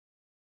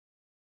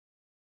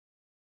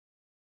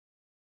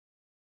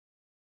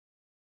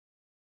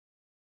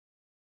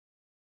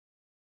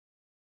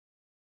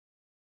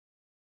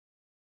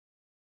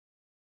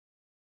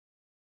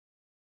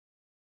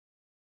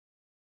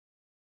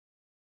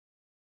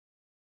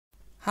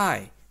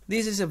Hi,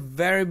 this is a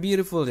very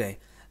beautiful day.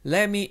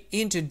 Let me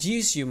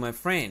introduce you my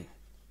friend.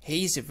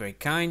 He is very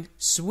kind,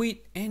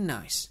 sweet and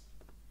nice.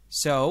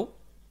 So,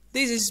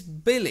 this is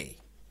Billy.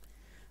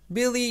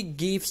 Billy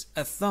gives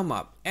a thumb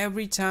up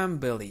every time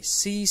Billy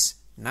sees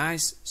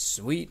nice,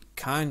 sweet,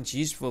 kind,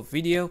 useful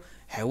video.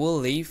 He will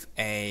leave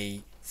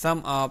a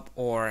thumb up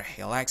or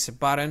he likes a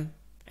button.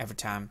 Every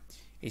time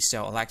he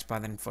saw a like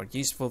button for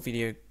useful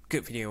video,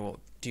 good video will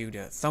do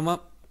the thumb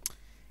up.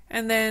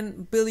 And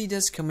then Billy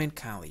does comment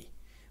kindly.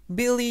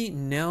 Billy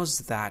knows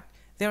that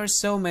there are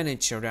so many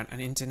children on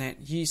the internet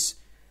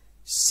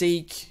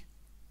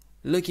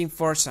looking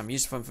for some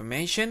useful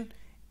information,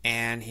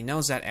 and he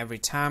knows that every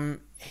time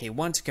he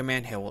wants to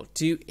comment, he will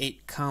do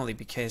it kindly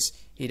because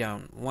he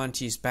don't want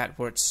to use bad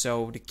words,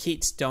 so the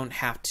kids don't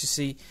have to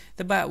see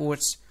the bad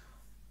words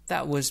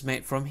that was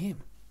made from him.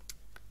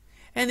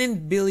 And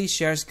then Billy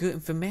shares good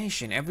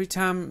information. Every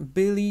time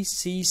Billy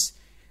sees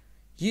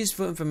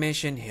useful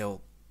information,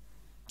 he'll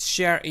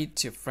share it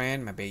to a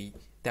friend, maybe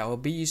that will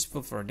be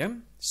useful for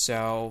them.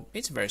 So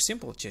it's very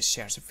simple, just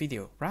share the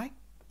video, right?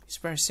 It's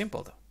very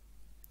simple though.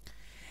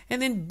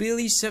 And then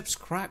Billy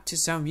subscribed to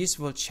some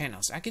useful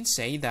channels. I can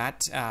say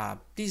that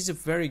this is a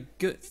very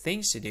good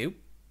thing to do.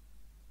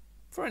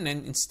 For an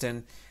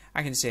instant,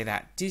 I can say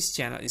that this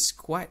channel is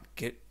quite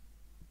good.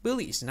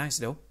 Billy is nice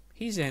though.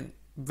 He's a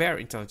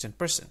very intelligent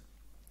person.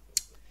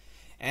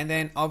 And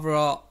then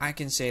overall, I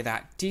can say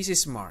that this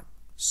is smart.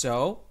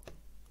 So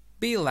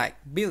be like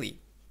Billy.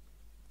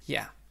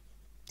 Yeah,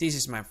 this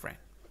is my friend,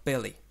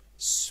 Billy.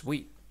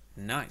 Sweet,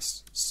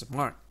 nice,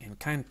 smart, and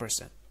kind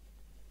person.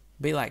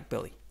 Be like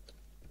Billy.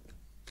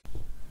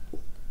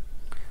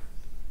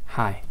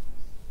 Hi,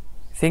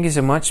 thank you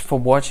so much for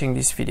watching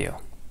this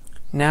video.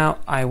 Now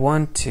I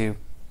want to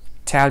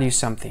tell you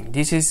something.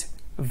 This is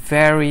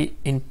very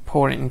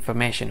important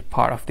information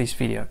part of this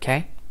video,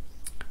 okay?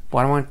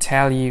 What I want to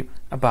tell you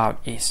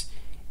about is,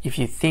 if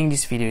you think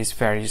this video is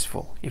very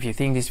useful, if you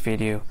think this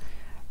video,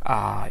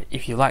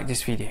 if you like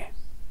this video,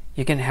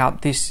 you can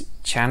help this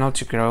channel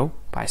to grow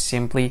by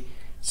simply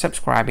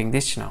subscribing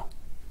this channel.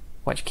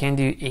 What you can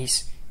do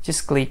is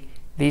just click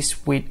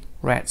this with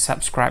red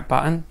subscribe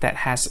button that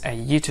has a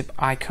YouTube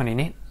icon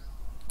in it.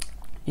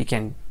 You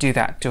can do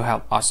that to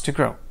help us to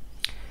grow.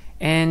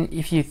 And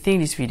if you think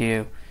this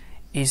video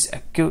is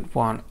a good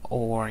one,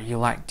 or you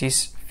like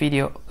this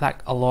video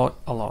like a lot,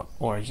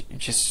 or you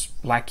just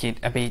like it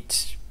a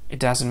bit, it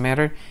doesn't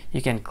matter,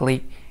 you can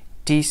click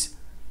this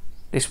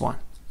one,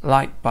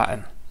 like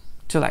button,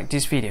 to like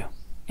this video.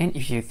 And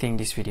if you think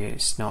this video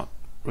is not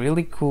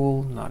really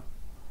cool, not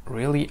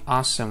really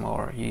awesome,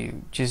 or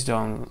you just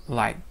don't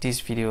like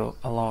this video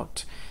a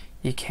lot,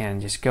 you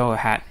can just go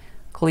ahead,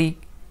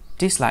 click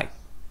dislike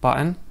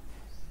button,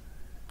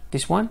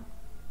 this one.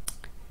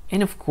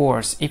 And of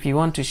course, if you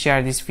want to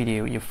share this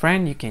video with your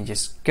friend, you can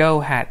just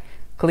go ahead,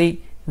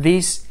 click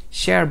this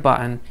share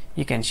button.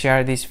 You can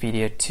share this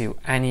video to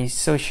any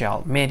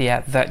social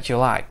media that you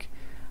like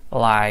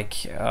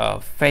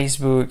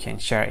Facebook,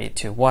 and share it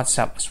to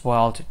WhatsApp as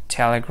well, to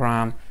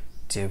Telegram,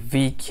 to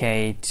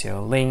VK, to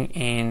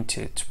LinkedIn,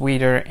 to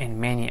Twitter, and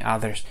many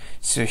other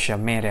social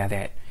media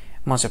that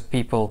most of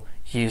people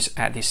use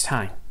at this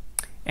time.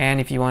 And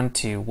if you want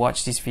to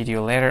watch this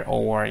video later,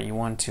 or you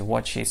want to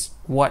watch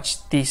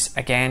this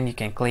again, you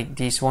can click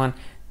this one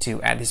to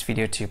add this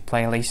video to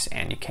playlist,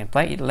 and you can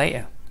play it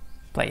later,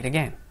 play it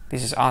again.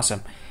 This is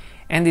awesome.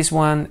 And this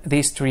one,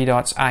 these three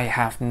dots, I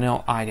have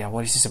no idea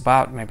what this is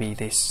about. Maybe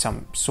there's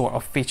some sort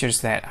of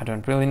features that I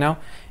don't really know.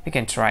 You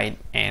can try it,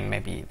 and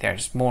maybe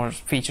there's more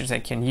features that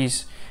you can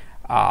use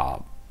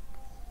to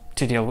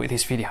deal with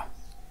this video.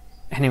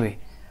 Anyway,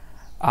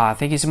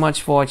 thank you so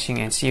much for watching,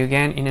 and see you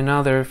again in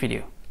another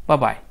video. Bye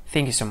bye.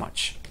 Thank you so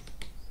much.